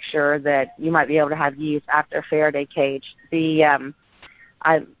like to make sure that you might be able to have use after a Faraday cage. In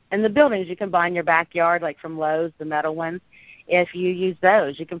the buildings you can buy in your backyard, like from Lowe's, the metal ones. If you use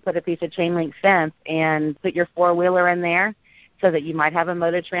those, you can put a piece of chain link fence and put your four-wheeler in there so that you might have a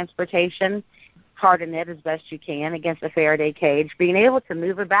mode of transportation. Harden it as best you can against a Faraday cage. Being able to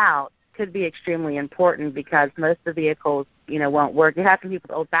move about could be extremely important, because most of the vehicles, won't work. You have some people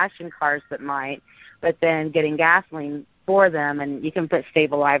with old-fashioned cars that might, but then getting gasoline for them, and you can put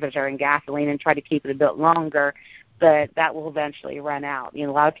stabilizer in gasoline and try to keep it a bit longer, but that will eventually run out. A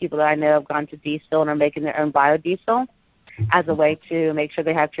lot of people that I know have gone to diesel and are making their own biodiesel as a way to make sure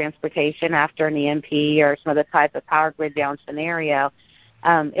they have transportation after an EMP or some other type of power grid down scenario.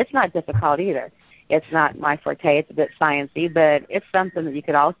 It's not difficult either. It's not my forte. It's a bit sciencey, but it's something that you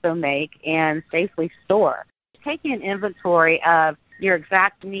could also make and safely store. Taking an inventory of your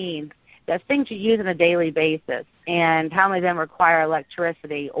exact needs, the things you use on a daily basis, and how many of them require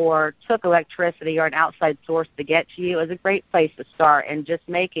electricity or took electricity or an outside source to get to you, is a great place to start, and just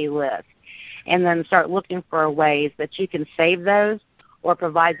make a list. And then start looking for ways that you can save those or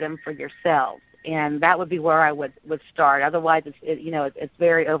provide them for yourselves. And that would be where I would start. Otherwise, it's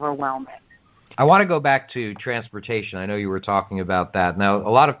very overwhelming. I want to go back to transportation. I know you were talking about that. Now, a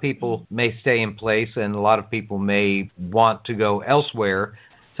lot of people may stay in place, and a lot of people may want to go elsewhere.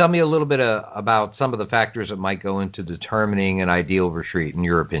 Tell me a little bit about some of the factors that might go into determining an ideal retreat, in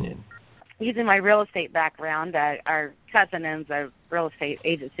your opinion. Using my real estate background, our cousin owns a real estate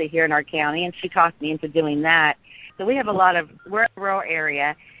agency here in our county, and she talked me into doing that. So we're in a rural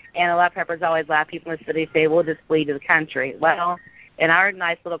area, and a lot of preppers always laugh. People in the city say, we'll just flee to the country. Well, in our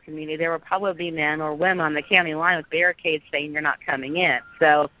nice little community, there will probably be men or women on the county line with barricades saying you're not coming in.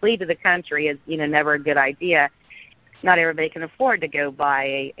 So flee to the country is, never a good idea. Not everybody can afford to go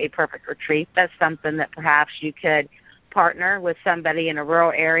buy a perfect retreat. That's something that perhaps you could partner with somebody in a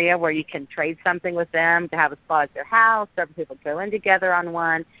rural area where you can trade something with them to have a spot at their house. Several people go in together on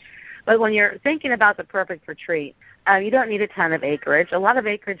one. But when you're thinking about the perfect retreat, you don't need a ton of acreage. A lot of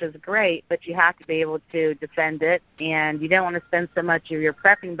acreage is great, but you have to be able to defend it, and you don't want to spend so much of your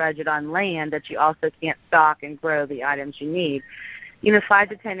prepping budget on land that you also can't stock and grow the items you need. 5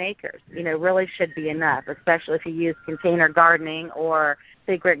 to 10 acres, really should be enough, especially if you use container gardening or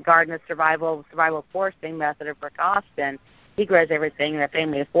Secret Garden of survival foresting method of Rick Austin. He grows everything that a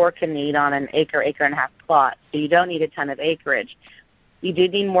family of 4 can need on an acre and a half plot. So you don't need a ton of acreage. You do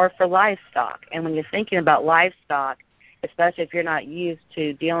need more for livestock. And when you're thinking about livestock, especially if you're not used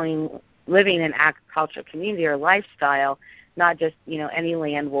to living in an agricultural community or lifestyle, not just, any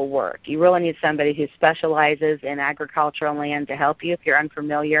land will work. You really need somebody who specializes in agricultural land to help you if you're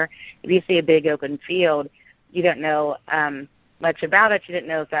unfamiliar. If you see a big open field, you don't know much about it. You didn't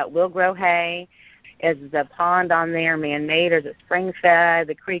know if that will grow hay. Is the pond on there man-made or is it spring-fed?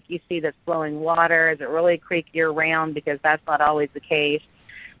 The creek you see that's flowing water, is it really a creek year-round? Because that's not always the case.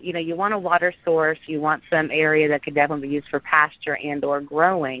 You want a water source. You want some area that could definitely be used for pasture and or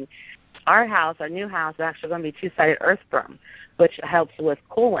growing. Our new house, is actually going to be 2-sided earth berm, which helps with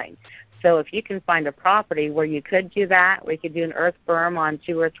cooling. So if you can find a property where you could do that, where you could do an earth berm on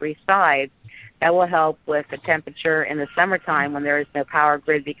 2 or 3 sides, that will help with the temperature in the summertime when there is no power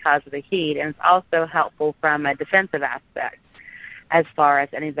grid because of the heat. And it's also helpful from a defensive aspect as far as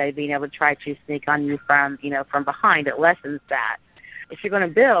anybody being able to try to sneak on you from behind. It lessens that. If you're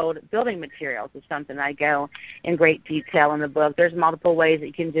going to building materials is something I go in great detail in the book. There's multiple ways that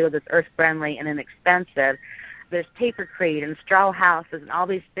you can do this earth-friendly and inexpensive. There's papercrete and straw houses and all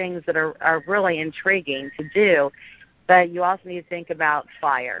these things that are really intriguing to do, but you also need to think about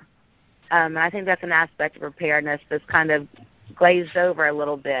fire. And I think that's an aspect of preparedness that's kind of glazed over a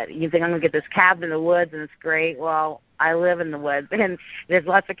little bit. You think, I'm going to get this cabin in the woods and it's great. Well, I live in the woods, and there's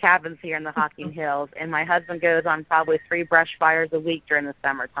lots of cabins here in the Hocking Hills, and my husband goes on probably 3 brush fires a week during the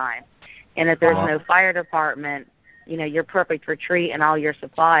summertime. And if there's no fire department, your perfect retreat and all your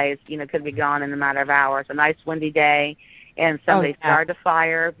supplies, could be gone in a matter of hours. A nice windy day, and somebody started a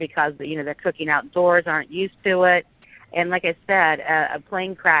fire because, they're cooking outdoors, aren't used to it. And like I said, a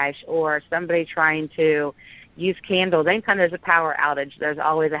plane crash or somebody trying to use candles, anytime there's a power outage, there's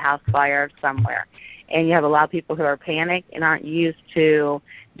always a house fire somewhere. And you have a lot of people who are panicked and aren't used to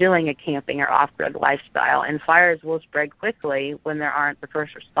doing a camping or off-grid lifestyle. And fires will spread quickly when there aren't the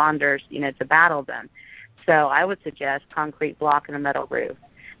first responders, to battle them. So I would suggest concrete block and a metal roof.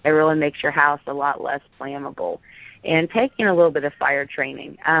 It really makes your house a lot less flammable. And taking a little bit of fire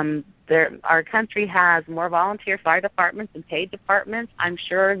training. Our country has more volunteer fire departments and paid departments. I'm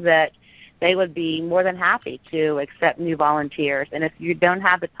sure that they would be more than happy to accept new volunteers. And if you don't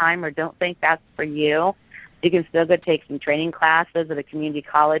have the time or don't think that's for you, you can still go take some training classes at a community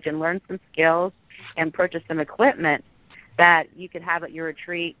college and learn some skills and purchase some equipment that you could have at your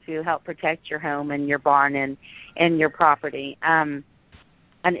retreat to help protect your home and your barn and your property. An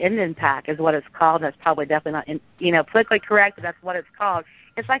Indian pack is what it's called. That's probably definitely not, politically correct, but that's what it's called.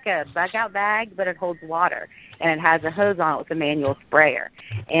 It's like a bug-out bag, but it holds water, and it has a hose on it with a manual sprayer.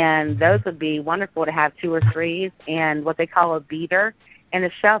 And those would be wonderful to have 2 or 3, and what they call a beater and a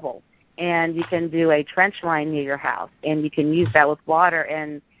shovel. And you can do a trench line near your house, and you can use that with water,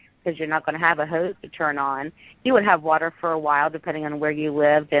 and because you're not going to have a hose to turn on, you would have water for a while, depending on where you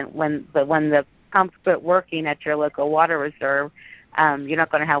lived. And when the pumps quit working at your local water reserve, you're not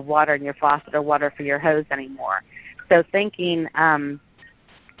going to have water in your faucet or water for your hose anymore. So thinking how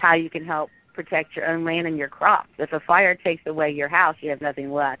you can help protect your own land and your crops. If a fire takes away your house, you have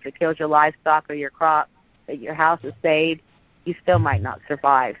nothing left. If it kills your livestock or your crops, but your house is saved, you still might not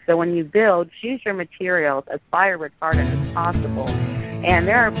survive. So when you build, choose your materials as fire retardant as possible. And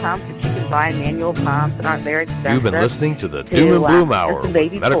there are pumps that you can buy, manual pumps that aren't very expensive. You've been listening to the Doom and Bloom Hour with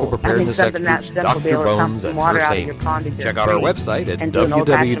medical preparedness experts Dr. Bones and Nurse Amy. Check out our website at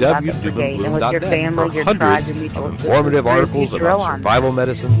www.doomandbloom.net for hundreds of informative articles about survival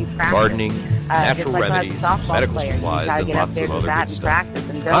medicine, gardening, natural remedies, medical supplies, and lots of other good stuff.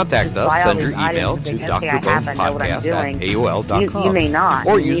 Contact us, send your email to drbonespodcast@aol.com you may not.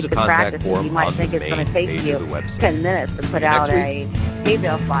 or use the contact form on the main page of the website. 10 minutes to put out a hay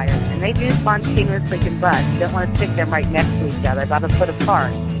bale fire, and they do spontaneously combust. You don't want to stick them right next to each other, about a foot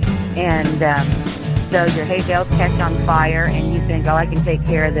apart. And so your hay bales catch on fire, and you think, I can take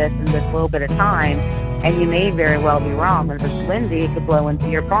care of this in this little bit of time, and you may very well be wrong. And if it's windy, it could blow into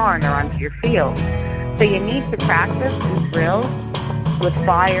your barn or onto your field. So you need to practice and drill with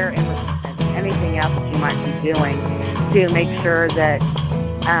fire and with anything else that you might be doing to make sure that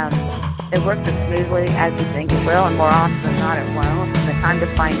it works as smoothly as you think it will, and more often than not it won't. And the time to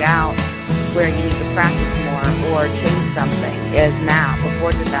find out where you need to practice more or change something is now,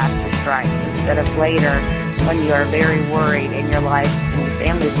 before disaster strikes, instead of later when you are very worried and your life and your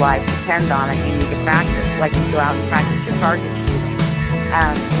family's life depend on it. You need to practice, like you go out and practice your target shooting.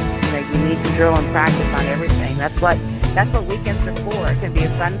 You need to drill and practice on everything. That's what That's what weekends are for. It can be a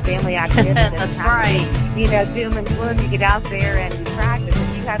fun family activity. That's right. Doom and gloom. You get out there and you practice.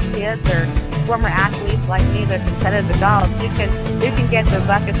 If you have kids or former athletes like me that's competitive dogs, you can get the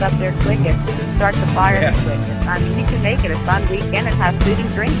buckets up there quickest. You can start the fire quickest. I mean, you can make it a fun weekend and have food and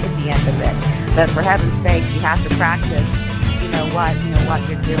drink at the end of it. But for heaven's sake, you have to practice. What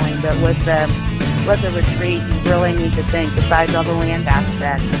you're doing. But with the retreat, you really need to think, besides all the land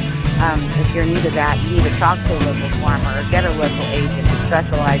aspects, if you're new to that, you need to talk to a local farmer or get a local agent who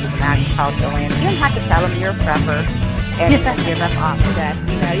specializes in agricultural land. You don't have to tell them you're a prepper and give them offset.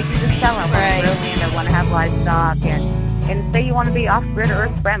 You can just tell them I want to grow land, I want to have livestock, and say you want to be off-grid or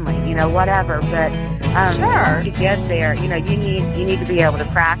earth-friendly, whatever. But once you get there, you need to be able to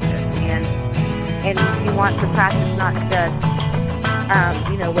practice. And you want to practice not just,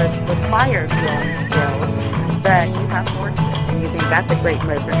 with fire drilling skills, but you have horses, and you think that's a great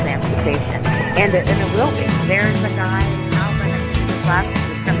mode for transportation. And it will be. There's a guy in Alton who's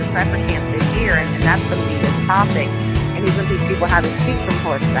come to prepper camp this year, and that's going to be his topic. And he's going to teach people how to shoot from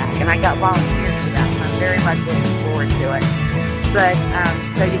horseback. And I got volunteers for that, and I'm very much looking forward to it. But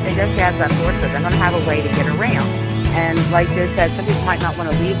so you think, okay, I've got horses. I'm going to have a way to get around. And like Joe said, some people might not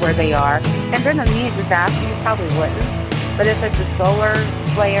want to leave where they are. And during a mini disaster, you probably wouldn't. But if it's a solar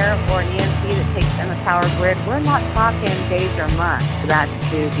flare or an EMP that takes in the power grid, we're not talking days or months for that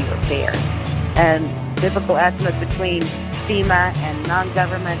to be repaired. And biblical estimates between FEMA and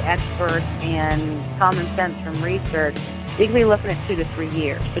non-government experts and common sense from research, you can be looking at 2 to 3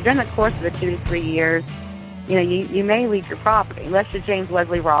 years. So during the course of the 2 to 3 years, you may leave your property. Unless you're James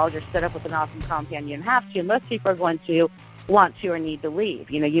Wesley Rawls, you're set up with an awesome compound, you don't have to. Most people are going to want to or need to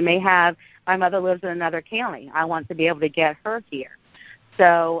leave. You may have, my mother lives in another county. I want to be able to get her here.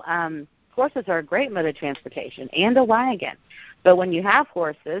 So horses are a great mode of transportation, and a wagon. But when you have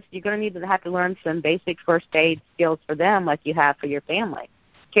horses, you're going to have to learn some basic first aid skills for them like you have for your family.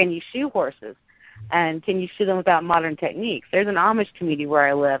 Can you shoe horses? And can you shoot them without modern techniques? There's an Amish community where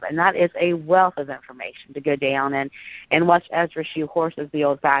I live, and that is a wealth of information to go down and watch Ezra shoe horses the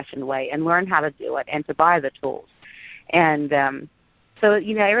old-fashioned way and learn how to do it and to buy the tools. And so,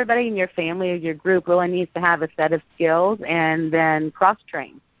 everybody in your family or your group really needs to have a set of skills and then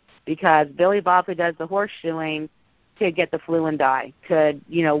cross-train, because Billy Bob, who does the horseshoeing, could get the flu and die.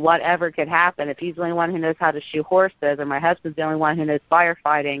 Whatever could happen. If he's the only one who knows how to shoe horses, or my husband's the only one who knows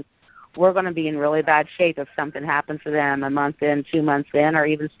firefighting, we're going to be in really bad shape if something happens to them a month in, 2 months in, or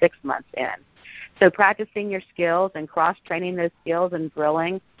even 6 months in. So practicing your skills and cross-training those skills and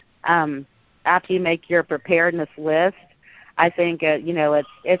drilling after you make your preparedness list, I think,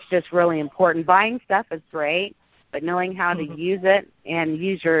 it's just really important. Buying stuff is great, but knowing how to use it and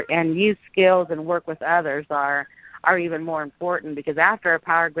use skills and work with others are even more important, because after a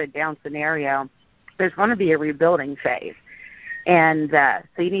power grid down scenario, there's going to be a rebuilding phase. And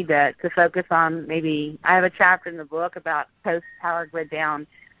so you need to focus on, maybe I have a chapter in the book about post-power grid down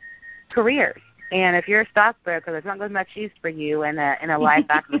careers. And if you're a stockbroker, there's not going to be much use for you in a life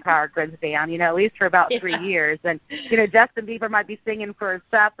after the power grid's down, at least for about 3 years. And, Justin Bieber might be singing for his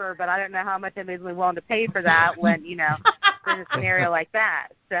supper, but I don't know how much anybody's willing to pay for that when, in a scenario like that.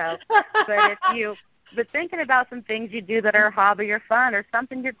 So, but thinking about some things you do that are a hobby or fun, or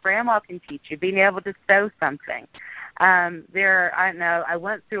something your grandma can teach you, being able to sew something. I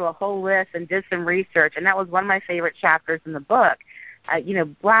went through a whole list and did some research, and that was one of my favorite chapters in the book.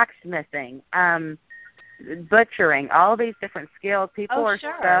 Blacksmithing, butchering, all these different skills. People are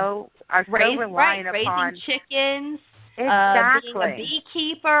so reliant upon raising chickens, exactly. Being a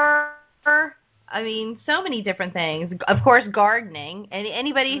beekeeper. I mean, so many different things. Of course, gardening. And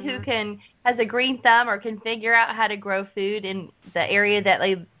anybody who has a green thumb or can figure out how to grow food in the area that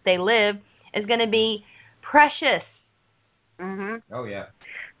they live is going to be precious. Mm-hmm. Oh yeah.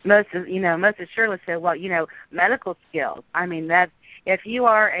 Most assuredly say, medical skills. I mean, that's, if you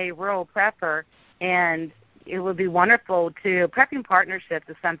are a rural prepper, and it would be wonderful prepping partnerships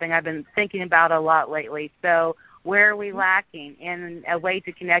is something I've been thinking about a lot lately. So where are we lacking in a way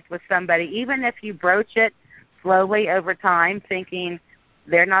to connect with somebody, even if you broach it slowly over time, thinking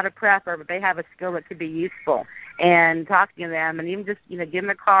they're not a prepper, but they have a skill that could be useful, and talking to them, and even just, give them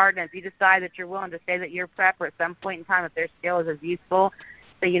a card. And if you decide that you're willing to say that you're a prepper at some point in time, if their skill is as useful,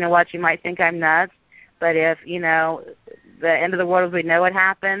 so you might think I'm nuts, but if, the end of the world as we know it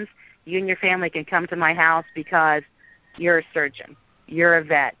happens, you and your family can come to my house because you're a surgeon, you're a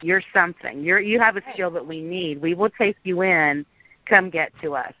vet, you're something, you have a skill that we need. We will take you in, come get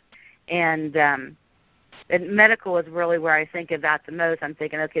to us. And medical is really where I think of that the most. I'm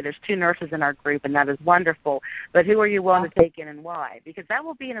thinking, okay, there's 2 nurses in our group, and that is wonderful, but who are you willing to take in and why? Because that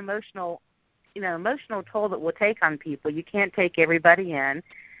will be an emotional emotional toll that we'll take on people. You can't take everybody in.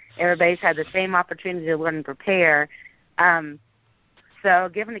 Everybody's had the same opportunity to learn and prepare. So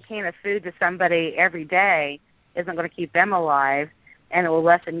giving a can of food to somebody every day isn't going to keep them alive, and it will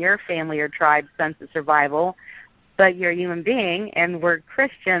lessen your family or tribe's sense of survival. But you're a human being, and we're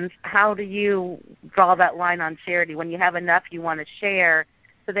Christians. How do you draw that line on charity? When you have enough, you want to share.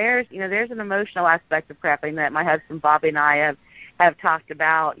 So there's an emotional aspect of prepping that my husband Bobby and I have talked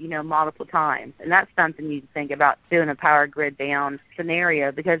about, multiple times. And that's something you can think about, too, in a power grid down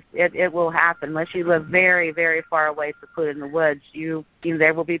scenario, because it will happen. Unless you live very, very far away, secluded in the woods,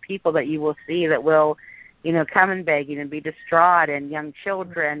 there will be people that you will see that will, come and beg you and be distraught, and young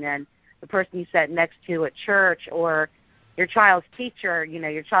children, and the person you sat next to at church, or your child's teacher.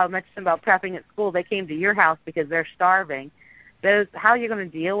 Your child mentioned about prepping at school. They came to your house because they're starving. How you're going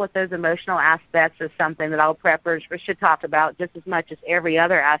to deal with those emotional aspects is something that all preppers should talk about just as much as every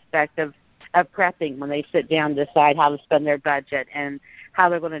other aspect of prepping when they sit down to decide how to spend their budget and how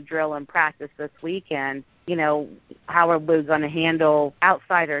they're going to drill and practice this weekend. How are we going to handle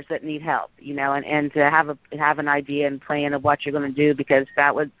outsiders that need help, and to have an idea and plan of what you're going to do, because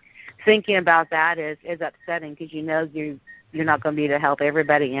thinking about that is upsetting, because you're not going to be able to help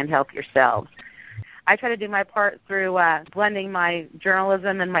everybody and help yourselves. I try to do my part through blending my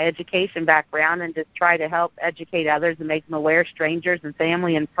journalism and my education background, and just try to help educate others and make them aware, strangers and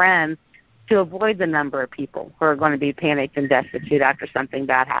family and friends, to avoid the number of people who are going to be panicked and destitute after something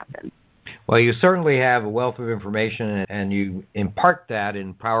bad happens. Well, you certainly have a wealth of information, and you impart that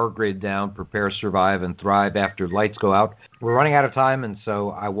in Power Grid Down, Prepare, Survive, and Thrive After Lights Go Out. We're running out of time, and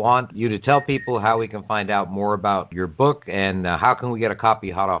so I want you to tell people how we can find out more about your book, and how can we get a copy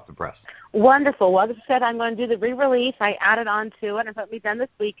hot off the press. Wonderful. Well, as I said, I'm going to do the re-release. I added on to it. It's going to be done this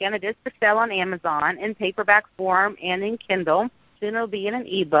weekend. It is for sale on Amazon in paperback form and in Kindle. Soon it'll be in an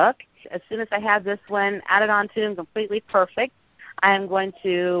ebook. As soon as I have this one added on to and completely perfect, I am going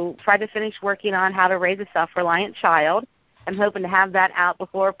to try to finish working on how to raise a self-reliant child. I'm hoping to have that out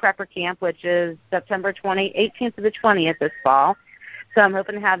before Prepper Camp, which is September 18th to the 20th this fall. So I'm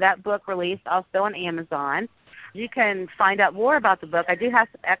hoping to have that book released also on Amazon. You can find out more about the book. I do have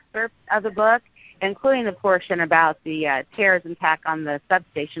some excerpts of the book, including the portion about the terrorism attack on the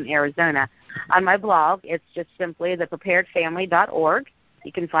substation in Arizona, on my blog. It's just simply thepreparedfamily.org.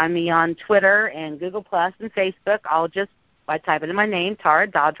 You can find me on Twitter and Google Plus and Facebook. I'll just by typing in my name, Tara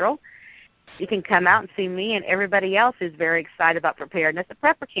Dodrill. You can come out and see me and everybody else who's very excited about preparedness at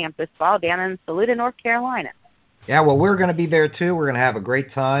Prepper Camp this fall down in Saluda, North Carolina. Yeah, well, we're going to be there, too. We're going to have a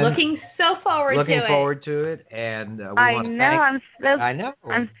great time. Looking forward to it. And I know.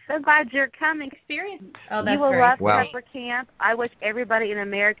 I'm so glad you're coming. Experience. You will love Prepper Camp. I wish everybody in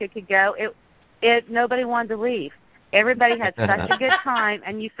America could go. Nobody wanted to leave. Everybody had such a good time,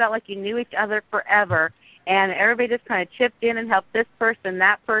 and you felt like you knew each other forever. And everybody just kind of chipped in and helped this person,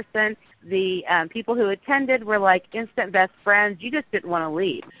 that person. The people who attended were like instant best friends. You just didn't want to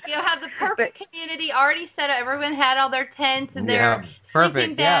leave. Have the perfect community already set up. Everyone had all their tents and their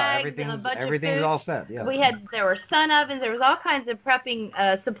sleeping bags. Everything's all set. Yeah. There were sun ovens. There was all kinds of prepping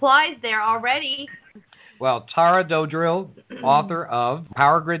supplies there already. Well, Tara Dodrill, author of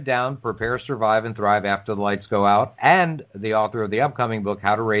Power Grid Down, Prepare, Survive, and Thrive After the Lights Go Out, and the author of the upcoming book,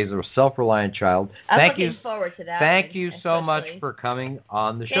 How to Raise a Self-Reliant Child. I'm looking forward to that. Thank you so much for coming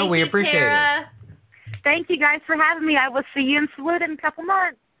on the show. We appreciate it. Thank you guys for having me. I will see you in Saluda in a couple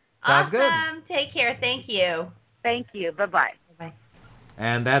months. Sounds good. Awesome. Take care. Thank you. Thank you. Bye-bye.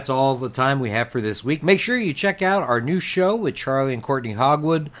 And that's all the time we have for this week. Make sure you check out our new show with Charlie and Courtney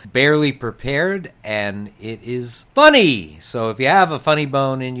Hogwood, Barely Prepared, and it is funny. So if you have a funny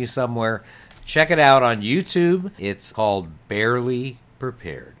bone in you somewhere, check it out on YouTube. It's called Barely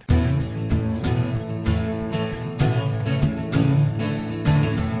Prepared.